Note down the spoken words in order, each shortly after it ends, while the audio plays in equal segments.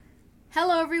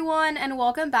Hello, everyone, and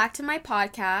welcome back to my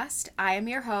podcast. I am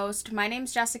your host. My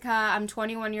name's Jessica. I'm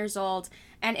 21 years old,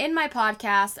 and in my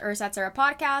podcast, the Ersatz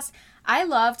podcast, I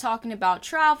love talking about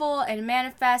travel and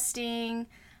manifesting,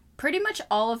 pretty much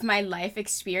all of my life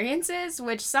experiences,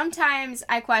 which sometimes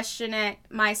I question it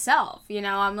myself.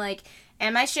 I'm like,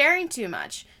 am I sharing too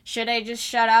much? Should I just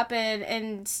shut up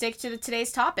and stick to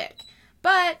today's topic?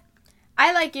 But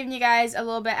I like giving you guys a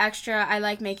little bit extra. I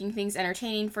like making things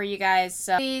entertaining for you guys.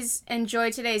 So please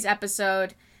enjoy today's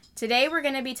episode. Today we're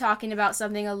going to be talking about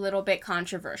something a little bit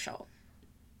controversial.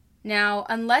 Now,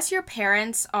 unless your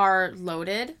parents are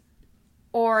loaded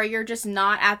or you're just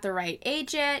not at the right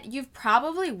age yet, you've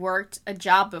probably worked a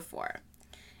job before.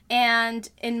 And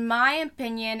in my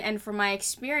opinion and from my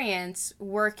experience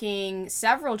working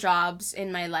several jobs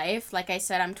in my life, like I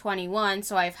said, I'm 21,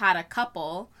 so I've had a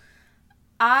couple.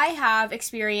 I have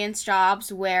experienced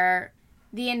jobs where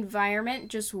the environment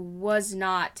just was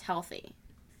not healthy.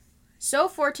 So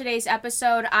for today's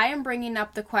episode, I am bringing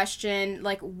up the question,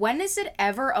 when is it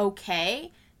ever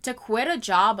okay to quit a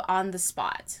job on the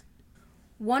spot?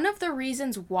 One of the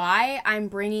reasons why I'm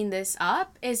bringing this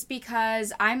up is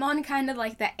because I'm on kind of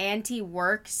like the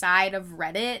anti-work side of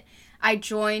Reddit. I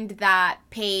joined that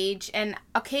page, and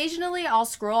occasionally I'll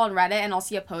scroll on Reddit and I'll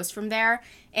see a post from there,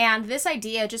 and this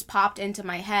idea just popped into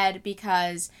my head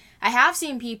because I have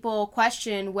seen people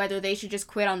question whether they should just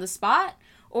quit on the spot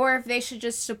or if they should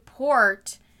just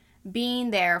support being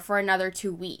there for another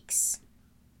 2 weeks.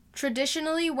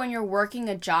 Traditionally, when you're working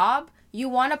a job, you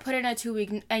want to put in a 2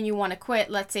 week and you want to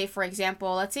quit. Let's say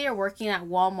you're working at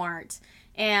Walmart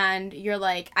and you're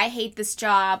like, I hate this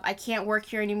job. I can't work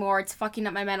here anymore. It's fucking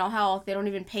up my mental health. They don't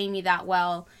even pay me that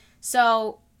well.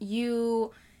 So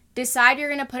you decide you're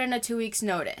going to put in a 2 weeks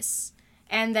notice.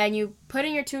 And then you put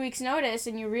in your 2 weeks notice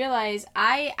and you realize,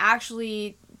 I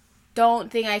actually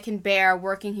don't think I can bear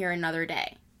working here another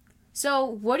day. So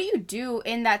what do you do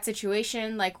in that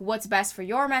situation? What's best for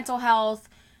your mental health?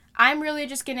 I'm really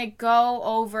just going to go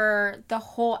over the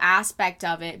whole aspect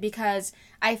of it because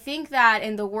I think that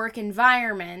in the work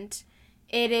environment,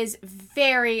 it is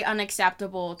very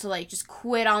unacceptable to just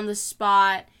quit on the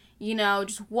spot,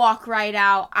 just walk right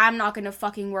out. I'm not going to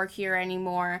fucking work here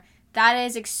anymore. That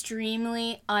is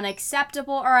extremely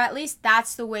unacceptable, or at least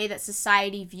that's the way that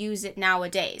society views it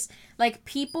nowadays.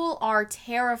 People are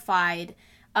terrified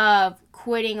of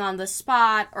quitting on the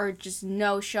spot or just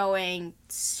no-showing,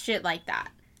 shit like that.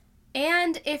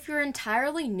 And if you're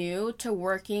entirely new to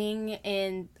working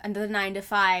in the 9 to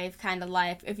 5 kind of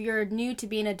life, if you're new to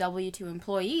being a W-2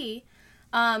 employee,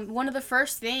 one of the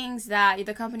first things that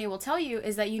the company will tell you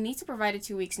is that you need to provide a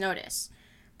 2 weeks notice.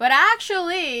 But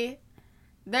actually,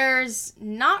 there's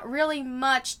not really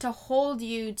much to hold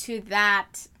you to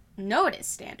that notice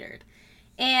standard.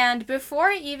 And before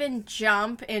I even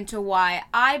jump into why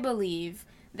I believe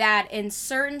that in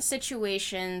certain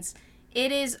situations,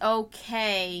 it is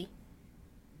okay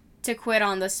to quit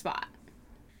on the spot.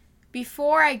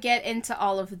 Before I get into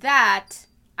all of that,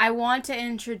 I want to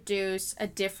introduce a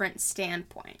different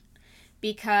standpoint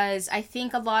because I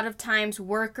think a lot of times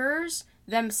workers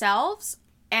themselves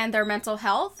and their mental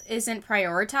health isn't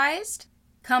prioritized.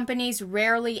 Companies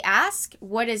rarely ask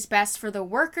what is best for the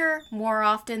worker. More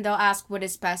often they'll ask what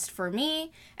is best for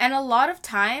me. And a lot of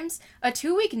times a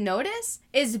 2 week notice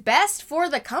is best for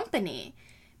the company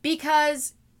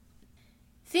because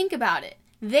think about it.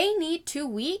 They need 2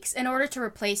 weeks in order to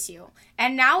replace you.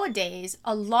 And nowadays,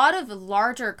 a lot of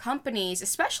larger companies,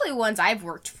 especially ones I've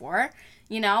worked for,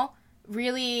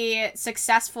 really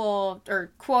successful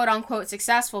or quote unquote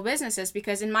successful businesses,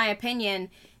 because in my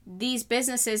opinion, these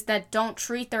businesses that don't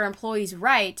treat their employees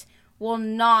right will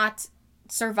not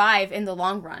survive in the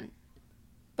long run.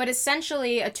 But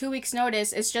essentially, a 2 weeks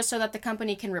notice is just so that the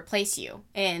company can replace you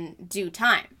in due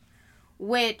time,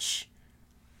 which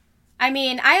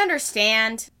I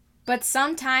understand, but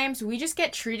sometimes we just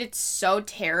get treated so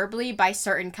terribly by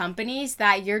certain companies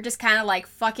that you're just kind of like,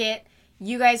 fuck it.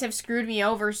 You guys have screwed me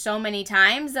over so many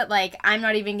times that I'm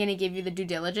not even going to give you the due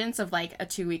diligence of a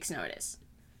 2 weeks notice.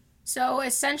 So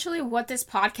essentially what this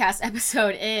podcast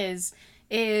episode is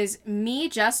me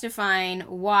justifying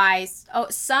why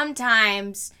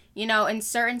sometimes, in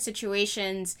certain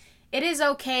situations, it is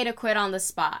okay to quit on the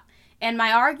spot. And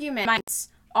my arguments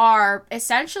are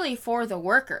essentially for the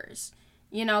workers,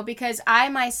 because I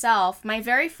myself, my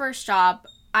very first job,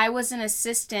 I was an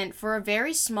assistant for a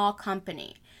very small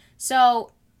company.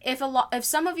 So if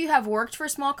some of you have worked for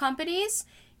small companies,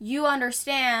 you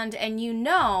understand and you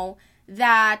know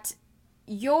that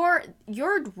your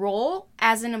role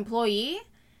as an employee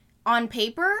on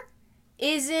paper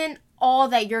isn't all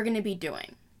that you're going to be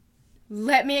doing.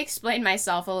 Let me explain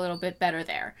myself a little bit better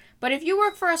there. But if you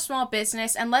work for a small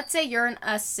business and let's say you're an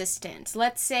assistant,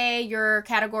 let's say your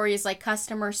category is like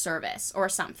customer service or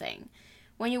something.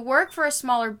 When you work for a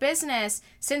smaller business,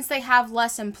 since they have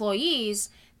less employees,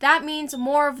 that means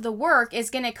more of the work is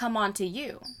going to come onto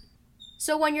you.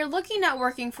 So when you're looking at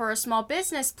working for a small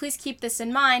business, please keep this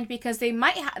in mind because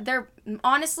they're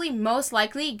honestly most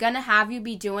likely going to have you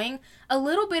be doing a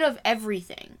little bit of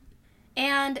everything.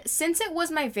 And since it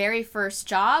was my very first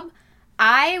job,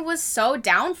 I was so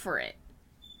down for it.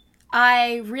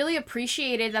 I really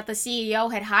appreciated that the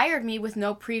CEO had hired me with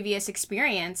no previous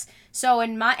experience.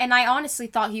 And I honestly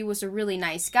thought he was a really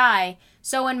nice guy.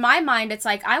 So in my mind, it's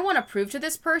like, I want to prove to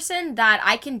this person that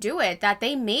I can do it, that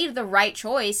they made the right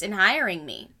choice in hiring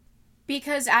me.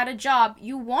 Because at a job,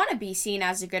 you want to be seen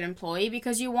as a good employee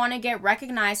because you want to get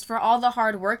recognized for all the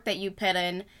hard work that you put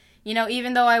in. You know,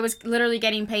 even though I was literally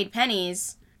getting paid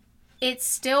pennies, it's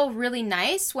still really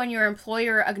nice when your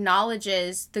employer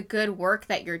acknowledges the good work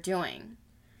that you're doing.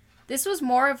 This was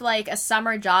more of like a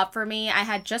summer job for me. I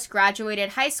had just graduated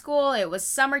high school. It was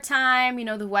summertime. You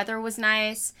know, the weather was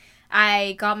nice.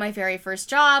 I got my very first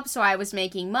job, so I was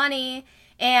making money.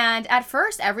 And at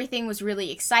first, everything was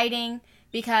really exciting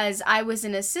because I was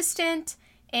an assistant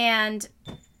and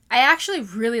I actually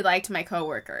really liked my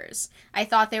coworkers. I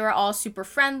thought they were all super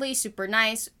friendly, super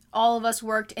nice. All of us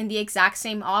worked in the exact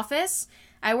same office.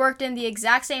 I worked in the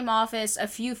exact same office a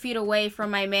few feet away from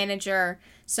my manager.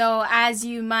 So as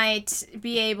you might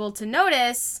be able to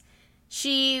notice,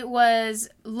 she was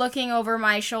looking over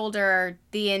my shoulder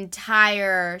the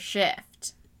entire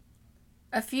shift.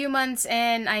 A few months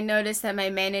in, I noticed that my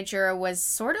manager was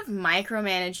sort of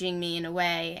micromanaging me in a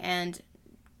way and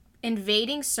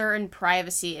invading certain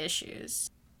privacy issues.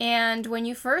 And when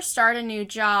you first start a new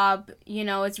job, you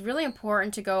know, it's really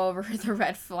important to go over the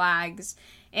red flags.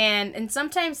 And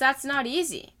sometimes that's not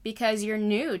easy because you're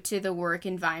new to the work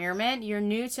environment. You're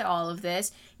new to all of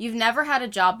this. You've never had a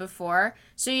job before.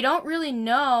 So you don't really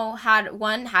know how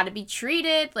to be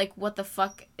treated, like what the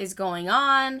fuck is going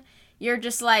on. You're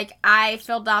just like, I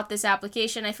filled out this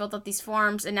application, I filled out these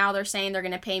forms, and now they're saying they're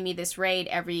going to pay me this rate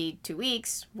every 2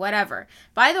 weeks, whatever.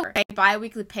 By the way,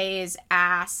 bi-weekly pay is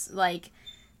ass. Like,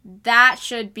 that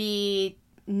should be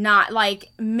not, like,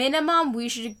 minimum, we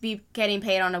should be getting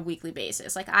paid on a weekly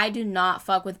basis. Like, I do not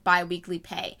fuck with bi-weekly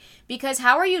pay. Because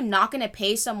how are you not going to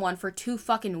pay someone for 2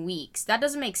 fucking weeks? That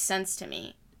doesn't make sense to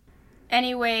me.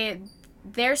 Anyway,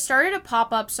 there started to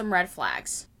pop up some red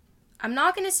flags. I'm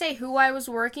not going to say who I was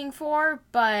working for,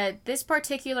 but this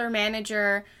particular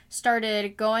manager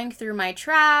started going through my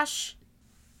trash.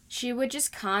 She would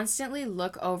just constantly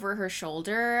look over her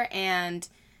shoulder and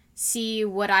see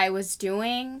what I was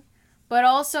doing. But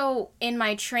also in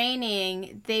my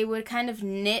training, they would kind of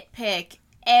nitpick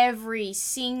every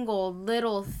single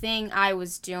little thing I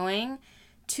was doing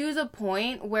to the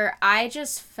point where I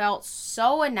just felt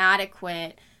so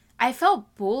inadequate. I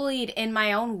felt bullied in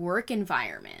my own work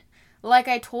environment. Like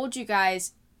I told you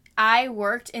guys, I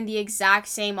worked in the exact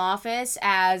same office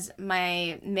as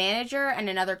my manager and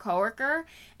another coworker,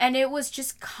 and it was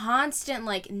just constant,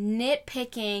 like,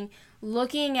 nitpicking,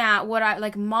 looking at what I,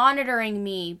 like, monitoring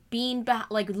me,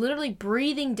 like, literally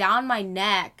breathing down my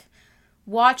neck,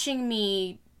 watching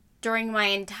me during my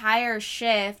entire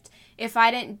shift. If I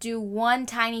didn't do one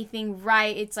tiny thing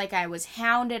right, it's like I was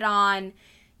hounded on.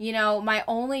 You know, my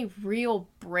only real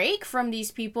break from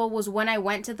these people was when I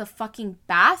went to the fucking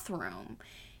bathroom.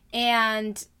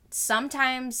 And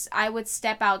sometimes I would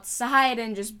step outside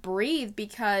and just breathe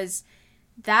because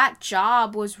that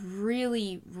job was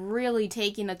really, really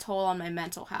taking a toll on my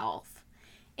mental health.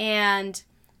 And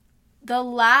the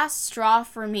last straw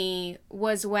for me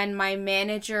was when my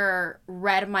manager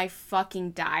read my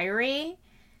fucking diary.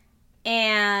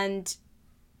 And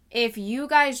if you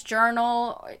guys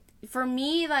journal, for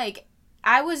me, like,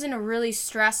 I was in a really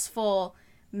stressful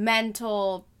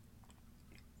mental,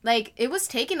 like, it was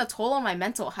taking a toll on my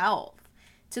mental health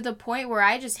to the point where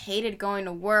I just hated going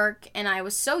to work. And I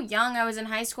was so young, I was in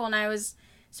high school, and I was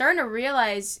starting to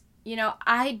realize, you know,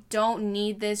 I don't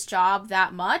need this job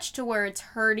that much to where it's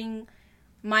hurting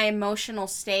my emotional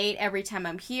state every time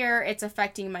I'm here. It's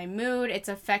affecting my mood. It's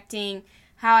affecting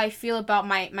how I feel about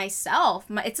myself.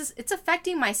 It's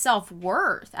affecting my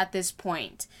self-worth at this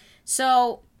point.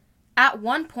 So at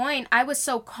one point, I was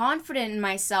so confident in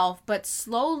myself, but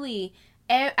slowly,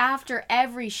 after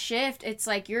every shift, it's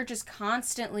like you're just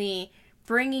constantly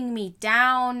bringing me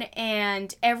down,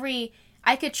 and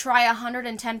I could try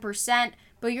 110%,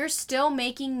 but you're still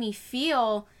making me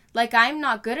feel like I'm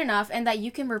not good enough and that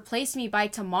you can replace me by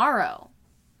tomorrow.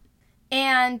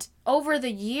 And over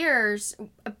the years,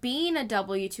 being a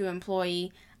W-2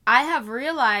 employee, I have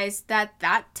realized that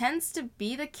that tends to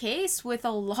be the case with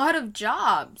a lot of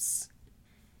jobs.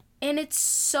 And it's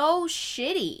so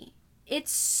shitty.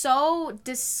 It's so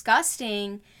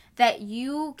disgusting that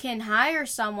you can hire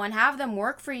someone, have them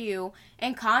work for you,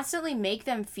 and constantly make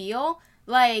them feel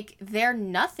like they're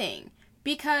nothing.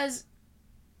 Because,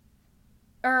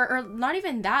 or not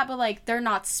even that, but like they're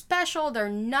not special, they're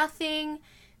nothing.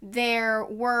 They're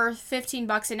worth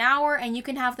 $15 an hour and you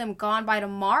can have them gone by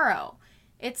tomorrow.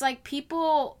 It's like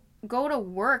people go to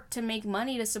work to make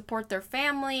money to support their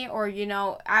family, or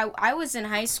I was in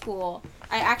high school.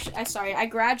 I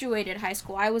graduated high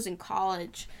school. I was in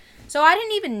college. So I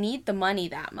didn't even need the money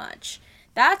that much.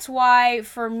 That's why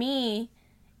for me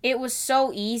it was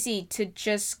so easy to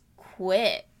just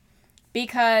quit,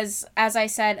 because as I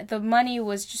said, the money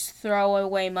was just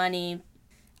throwaway money.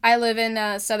 I live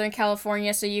in Southern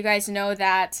California, so you guys know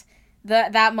that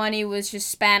that money was just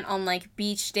spent on like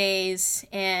beach days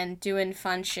and doing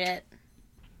fun shit.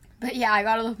 But yeah, I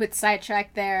got a little bit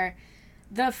sidetracked there.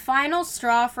 The final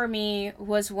straw for me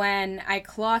was when I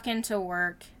clock into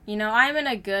work. I'm in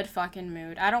a good fucking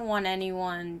mood. I don't want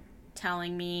anyone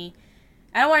telling me.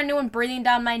 I don't want anyone breathing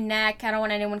down my neck. I don't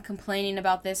want anyone complaining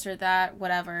about this or that,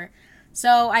 whatever.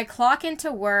 So I clock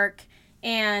into work,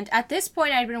 and at this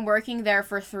point I'd been working there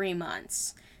for 3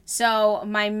 months. So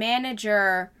my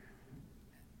manager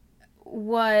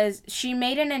she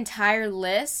made an entire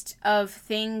list of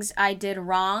things I did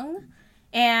wrong,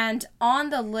 and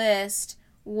on the list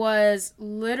was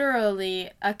literally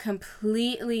a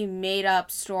completely made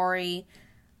up story,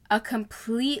 a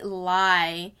complete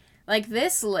lie. Like,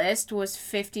 this list was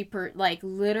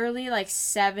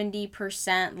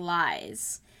 70%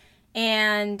 lies.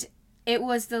 And it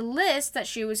was the list that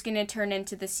she was going to turn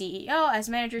into the CEO as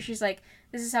manager. She's like,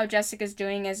 this is how Jessica's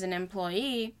doing as an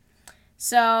employee.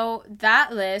 So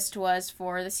that list was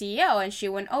for the CEO, and she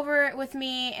went over it with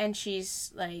me, and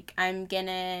she's like, I'm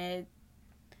gonna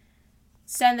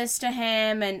send this to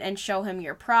him and show him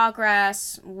your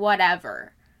progress,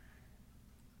 whatever.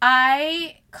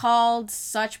 I called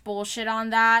such bullshit on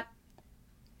that,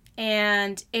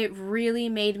 and it really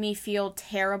made me feel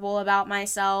terrible about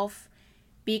myself,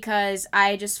 because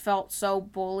I just felt so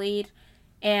bullied,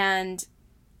 and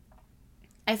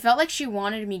I felt like she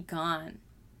wanted me gone.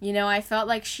 I felt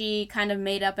like she kind of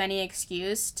made up any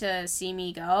excuse to see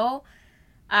me go.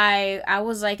 I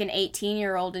was like an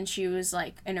 18-year-old and she was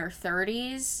like in her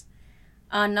 30s.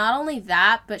 Not only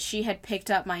that, but she had picked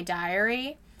up my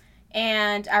diary.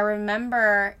 And I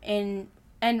remember and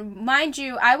mind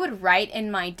you, I would write in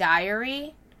my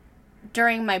diary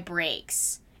during my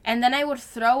breaks. And then I would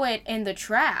throw it in the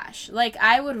trash. Like,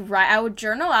 I would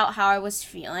journal out how I was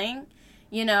feeling.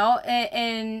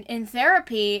 In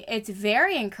therapy, it's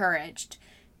very encouraged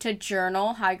to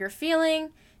journal how you're feeling.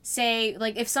 Say,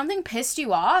 like, if something pissed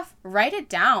you off, write it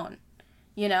down,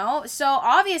 So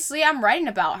obviously I'm writing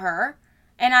about her,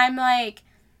 and I'm like,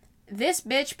 this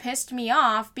bitch pissed me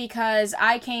off because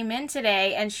I came in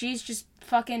today and she's just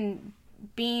fucking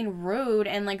being rude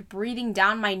and, like, breathing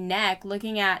down my neck,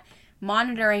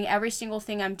 monitoring every single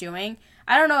thing I'm doing.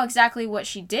 I don't know exactly what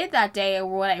she did that day or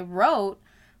what I wrote,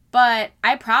 but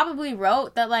I probably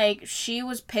wrote that, like, she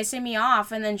was pissing me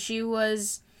off, and then she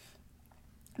was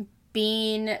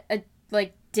being a,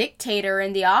 like, dictator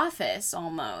in the office,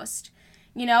 almost.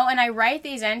 And I write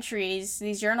these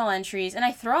journal entries, and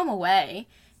I throw them away,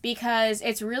 because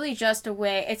it's really just a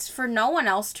way, it's for no one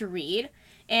else to read,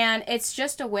 and it's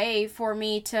just a way for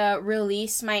me to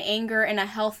release my anger in a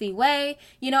healthy way.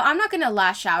 I'm not going to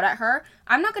lash out at her.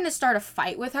 I'm not going to start a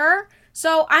fight with her.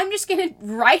 So I'm just going to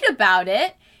write about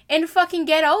it and fucking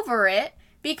get over it,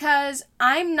 because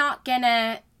I'm not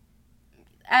gonna,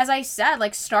 as I said,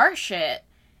 like, start shit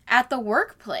at the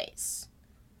workplace.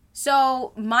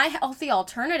 So my healthy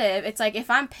alternative, it's like, if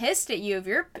I'm pissed at you,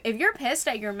 if you're pissed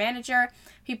at your manager,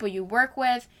 people you work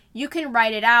with, you can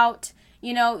write it out.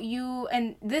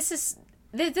 And this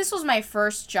was my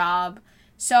first job,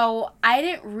 so I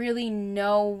didn't really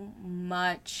know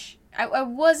much. I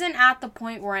wasn't at the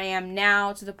point where I am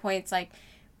now, to the point it's like,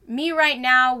 me right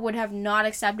now would have not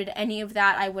accepted any of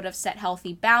that. I would have set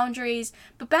healthy boundaries.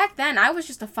 But back then, I was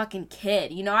just a fucking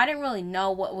kid. I didn't really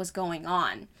know what was going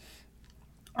on.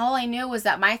 All I knew was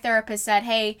that my therapist said,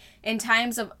 hey, in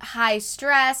times of high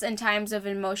stress and times of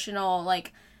emotional,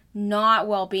 like, not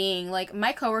well-being, like,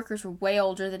 my coworkers were way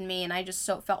older than me, and I just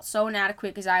felt so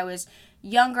inadequate because I was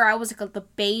younger. I was like the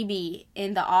baby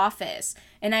in the office,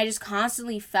 and I just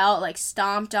constantly felt like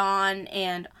stomped on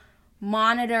and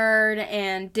monitored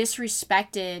and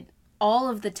disrespected all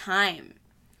of the time.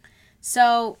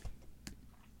 So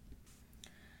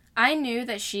I knew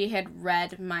that she had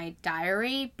read my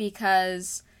diary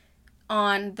because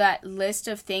on that list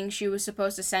of things she was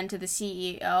supposed to send to the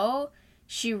CEO,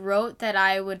 she wrote that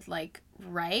I would, like,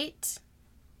 write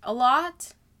a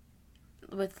lot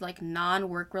with, like,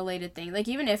 non-work related things. Like,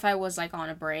 even if I was, like, on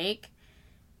a break,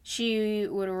 she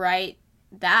would write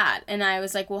that. And I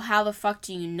was like, well, how the fuck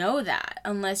do you know that?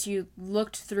 Unless you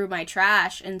looked through my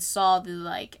trash and saw the,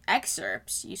 like,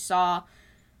 excerpts. You saw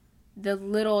the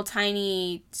little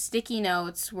tiny sticky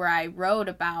notes where I wrote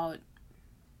about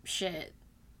shit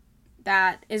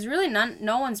that is really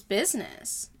no one's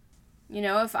business. You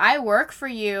know, if I work for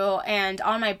you and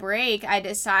on my break I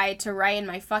decide to write in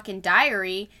my fucking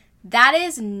diary, that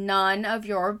is none of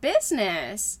your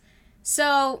business.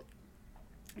 So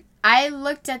I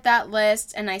looked at that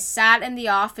list and I sat in the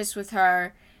office with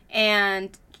her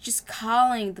and just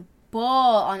calling the bull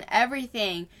on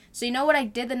everything. So you know what I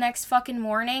did the next fucking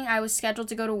morning? I was scheduled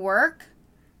to go to work.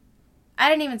 I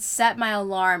didn't even set my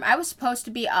alarm. I was supposed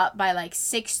to be up by like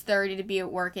 6:30 to be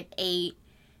at work at 8.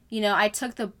 You know, I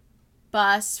took the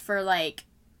bus for like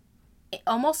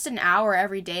almost an hour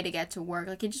every day to get to work.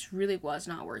 Like, it just really was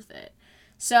not worth it.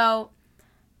 So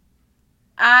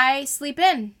I sleep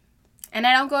in and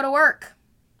I don't go to work.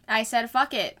 I said,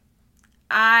 fuck it.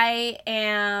 I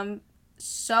am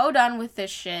so done with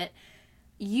this shit.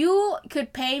 You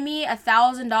could pay me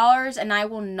 $1,000 and I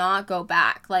will not go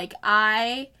back. Like,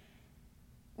 I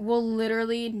will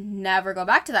literally never go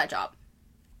back to that job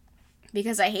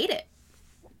because I hate it.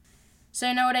 So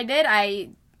you know what I did?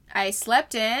 I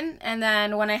slept in, and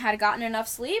then when I had gotten enough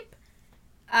sleep,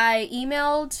 I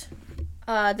emailed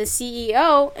the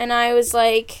CEO and I was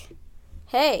like,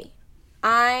 hey,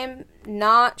 I'm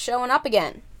not showing up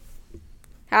again.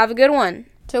 Have a good one.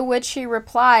 To which she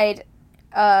replied,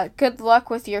 good luck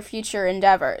with your future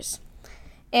endeavors.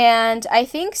 And I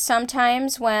think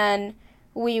sometimes when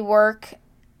we work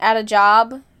at a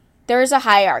job, there's a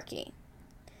hierarchy.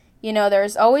 You know,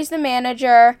 there's always the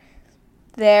manager,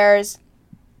 there's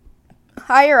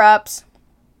higher ups,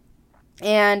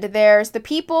 and there's the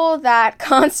people that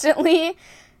constantly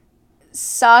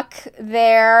suck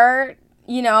their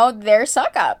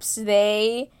suck ups.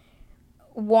 They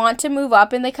want to move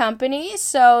up in the company,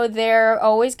 so they're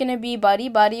always going to be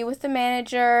buddy with the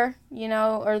manager, you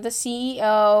know, or the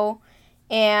CEO,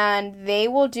 and they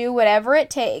will do whatever it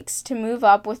takes to move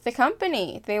up with the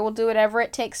company. They will do whatever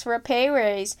it takes for a pay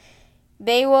raise.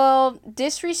 They will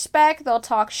disrespect, they'll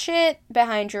talk shit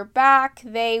behind your back,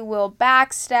 they will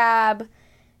backstab,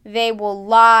 they will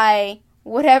lie,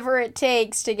 whatever it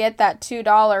takes to get that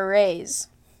 $2 raise.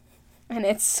 And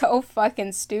it's so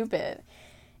fucking stupid.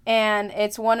 And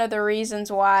it's one of the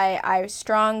reasons why I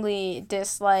strongly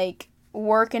dislike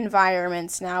work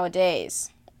environments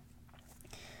nowadays.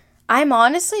 I'm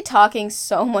honestly talking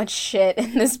so much shit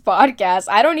in this podcast.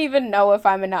 I don't even know if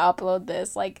I'm going to upload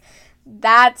this. Like,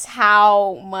 that's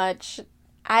how much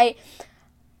I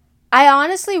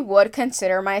honestly would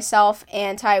consider myself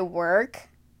anti-work.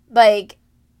 Like,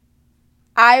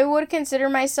 I would consider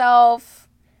myself,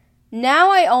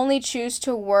 now I only choose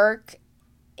to work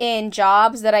in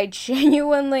jobs that I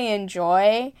genuinely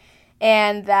enjoy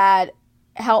and that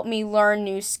help me learn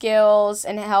new skills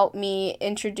and help me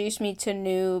introduce me to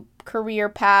new career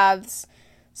paths,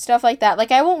 stuff like that.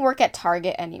 Like, I won't work at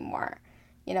Target anymore.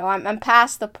 You know, I'm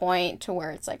past the point to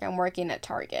where it's like I'm working at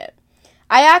Target.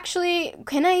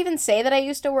 Can I even say that I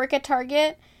used to work at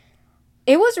Target?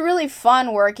 It was really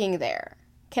fun working there.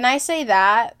 Can I say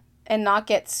that and not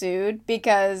get sued?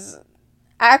 Because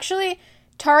actually,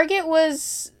 Target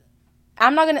was,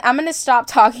 I'm gonna stop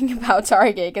talking about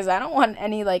Target because I don't want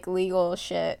any, like, legal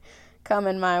shit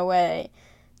coming my way.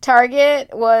 Target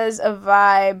was a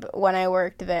vibe when I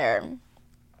worked there.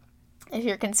 If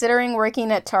you're considering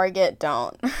working at Target,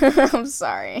 don't. I'm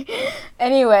sorry.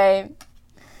 Anyway,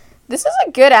 this is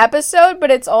a good episode,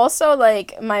 but it's also,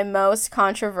 like, my most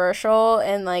controversial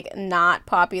and, like, not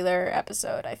popular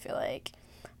episode, I feel like.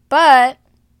 But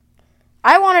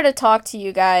I wanted to talk to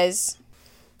you guys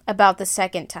about the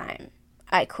second time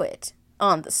I quit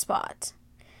on the spot.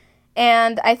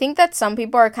 And I think that some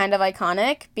people are kind of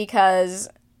iconic because,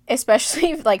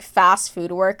 especially, like, fast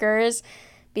food workers,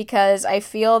 because I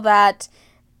feel that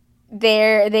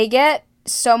they get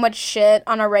so much shit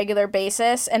on a regular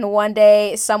basis, and one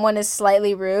day someone is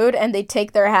slightly rude and they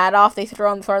take their hat off, they throw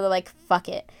it on the floor, they're like, fuck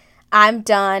it, I'm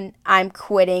done, I'm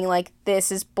quitting, like, this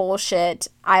is bullshit,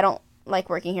 I don't like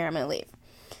working here, I'm gonna leave.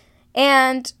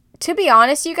 And to be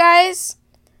honest, you guys,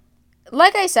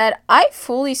 like I said, I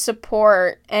fully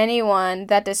support anyone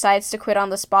that decides to quit on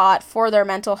the spot for their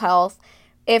mental health.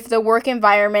 If the work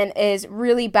environment is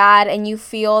really bad and you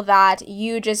feel that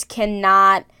you just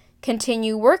cannot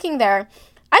continue working there,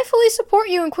 I fully support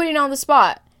you in quitting on the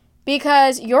spot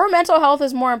because your mental health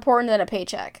is more important than a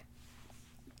paycheck.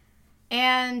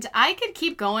 And I could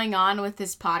keep going on with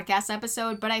this podcast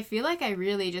episode, but I feel like I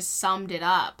really just summed it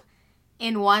up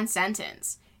in one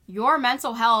sentence. Your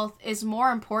mental health is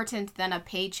more important than a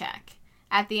paycheck.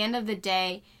 At the end of the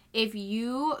day, if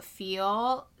you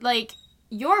feel like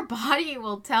your body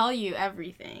will tell you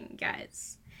everything,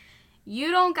 guys.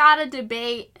 You don't gotta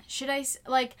debate,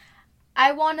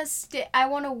 I want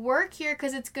to work here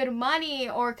because it's good money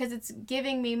or because it's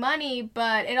giving me money,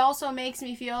 but it also makes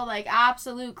me feel like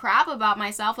absolute crap about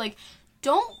myself. Like,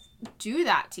 don't do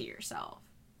that to yourself.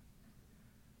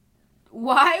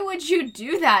 Why would you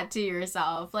do that to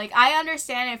yourself? Like, I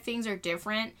understand if things are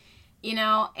different,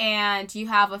 and you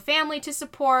have a family to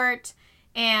support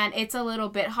and it's a little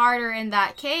bit harder in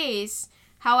that case.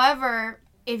 However,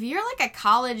 if you're like a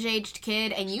college-aged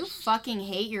kid and you fucking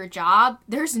hate your job,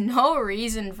 there's no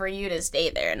reason for you to stay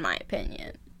there, in my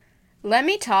opinion. Let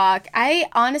me talk.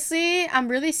 I'm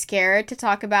really scared to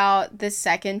talk about the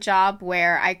second job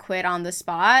where I quit on the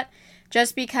spot,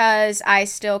 just because I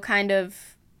still kind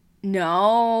of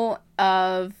know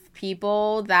of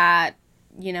people that,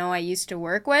 I used to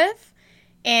work with.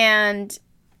 And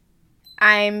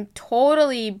I'm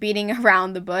totally beating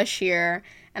around the bush here,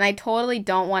 and I totally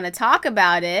don't want to talk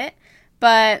about it,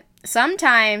 but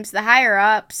sometimes the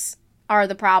higher-ups are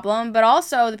the problem, but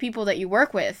also the people that you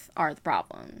work with are the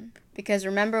problem. Because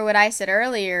remember what I said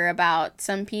earlier about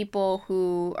some people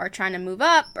who are trying to move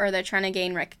up or they're trying to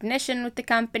gain recognition with the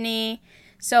company,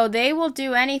 so they will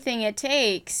do anything it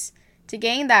takes to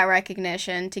gain that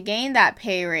recognition, to gain that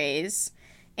pay raise,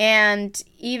 and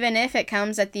even if it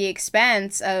comes at the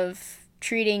expense of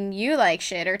treating you like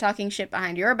shit or talking shit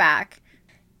behind your back.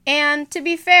 And to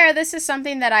be fair, this is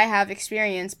something that I have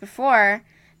experienced before.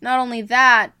 Not only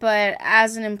that, but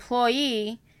as an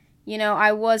employee,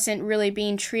 I wasn't really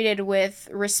being treated with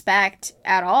respect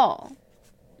at all.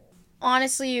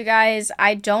 Honestly, you guys,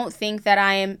 I don't think that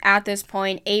I am at this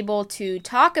point able to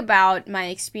talk about my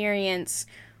experience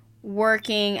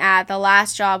working at the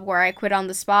last job where I quit on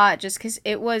the spot, just because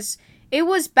it was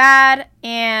bad,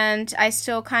 and I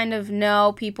still kind of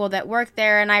know people that work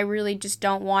there, and I really just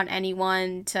don't want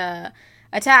anyone to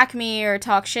attack me or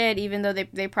talk shit, even though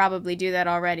they probably do that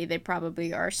already. They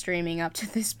probably are streaming up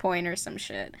to this point or some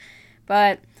shit.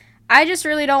 But I just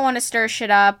really don't want to stir shit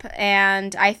up,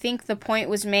 and I think the point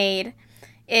was made.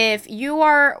 If you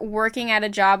are working at a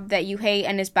job that you hate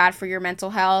and is bad for your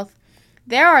mental health,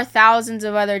 there are thousands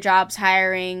of other jobs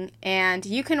hiring, and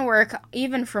you can work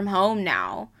even from home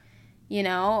now,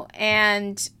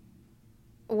 and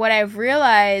what I've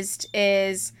realized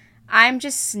is I'm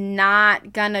just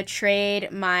not gonna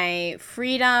trade my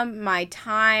freedom, my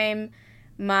time,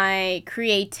 my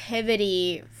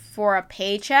creativity for a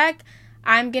paycheck.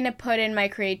 I'm gonna put in my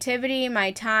creativity,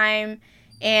 my time,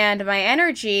 and my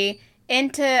energy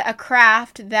into a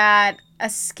craft a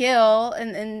skill,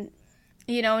 and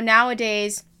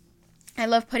nowadays, I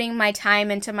love putting my time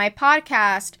into my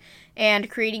podcast and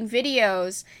creating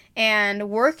videos and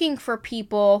working for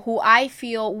people who I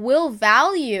feel will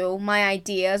value my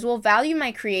ideas, will value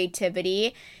my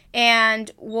creativity,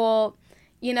 and will,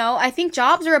 I think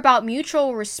jobs are about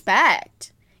mutual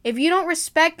respect. If you don't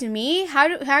respect me, how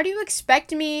do you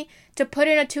expect me to put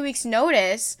in a 2 weeks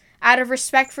notice out of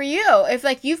respect for you?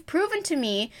 If you've proven to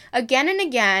me again and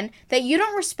again that you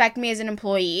don't respect me as an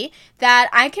employee, that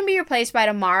I can be replaced by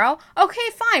tomorrow, okay,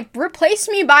 fine, replace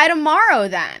me by tomorrow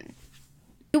then.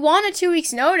 You want a 2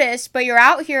 weeks notice, but you're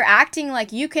out here acting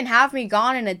like you can have me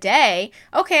gone in a day.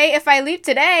 Okay, if I leave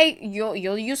today,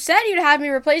 you said you'd have me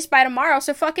replaced by tomorrow,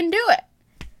 so fucking do it.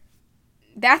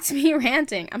 That's me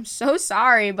ranting. I'm so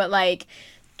sorry, but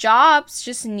jobs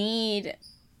just need.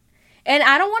 And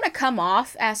I don't want to come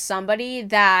off as somebody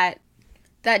that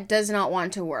does not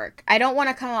want to work. I don't want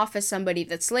to come off as somebody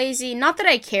that's lazy. Not that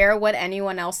I care what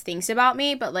anyone else thinks about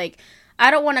me, but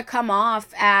I don't want to come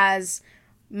off as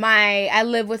I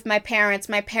live with my parents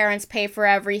pay for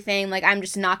everything, I'm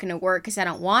just not going to work because I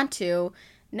don't want to.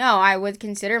 No, I would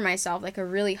consider myself a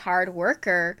really hard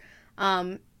worker,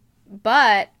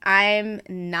 but I'm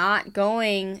not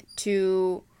going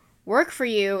to work for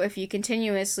you if you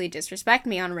continuously disrespect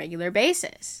me on a regular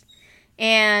basis.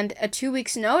 And a 2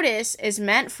 weeks notice is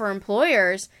meant for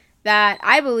employers that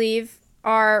I believe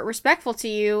are respectful to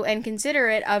you and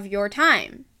considerate of your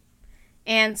time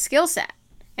and skill set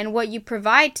and what you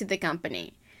provide to the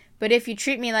company. But if you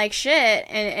treat me like shit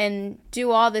and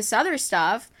do all this other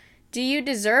stuff, do you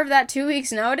deserve that 2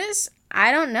 weeks notice?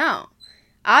 I don't know.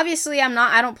 Obviously,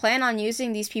 I don't plan on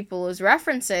using these people as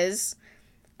references.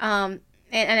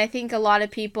 and I think a lot of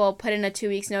people put in a 2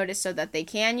 weeks notice so that they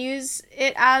can use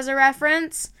it as a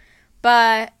reference.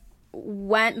 But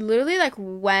when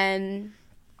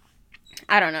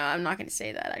I don't know, I'm not going to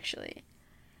say that actually.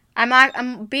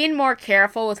 I'm being more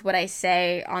careful with what I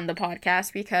say on the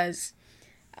podcast because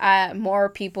more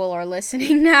people are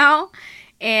listening now,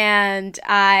 and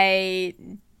I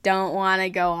don't want to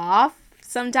go off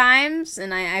sometimes,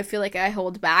 and I feel like I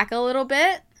hold back a little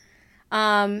bit.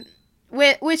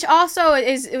 Which also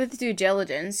is with due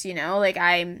diligence, you know, like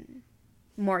I'm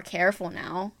more careful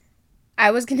now. I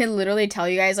was gonna literally tell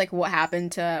you guys like what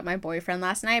happened to my boyfriend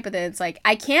last night, but then it's like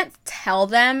I can't tell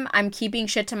them I'm keeping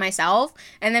shit to myself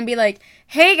and then be like,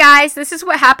 hey guys, this is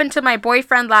what happened to my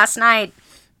boyfriend last night.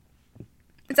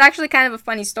 It's actually kind of a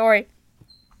funny story.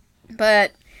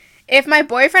 But if my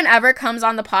boyfriend ever comes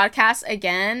on the podcast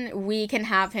again, we can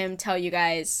have him tell you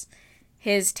guys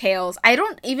his tales. I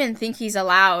don't even think he's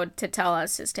allowed to tell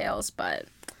us his tales, but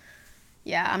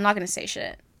yeah, I'm not gonna say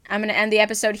shit. I'm going to end the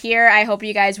episode here. I hope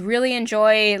you guys really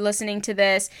enjoy listening to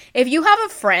this. If you have a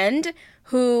friend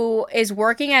who is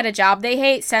working at a job they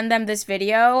hate, send them this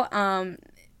video.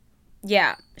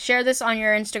 Yeah, share this on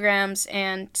your Instagrams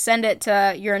and send it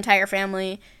to your entire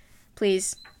family.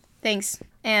 Please. Thanks.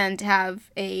 And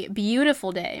have a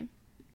beautiful day.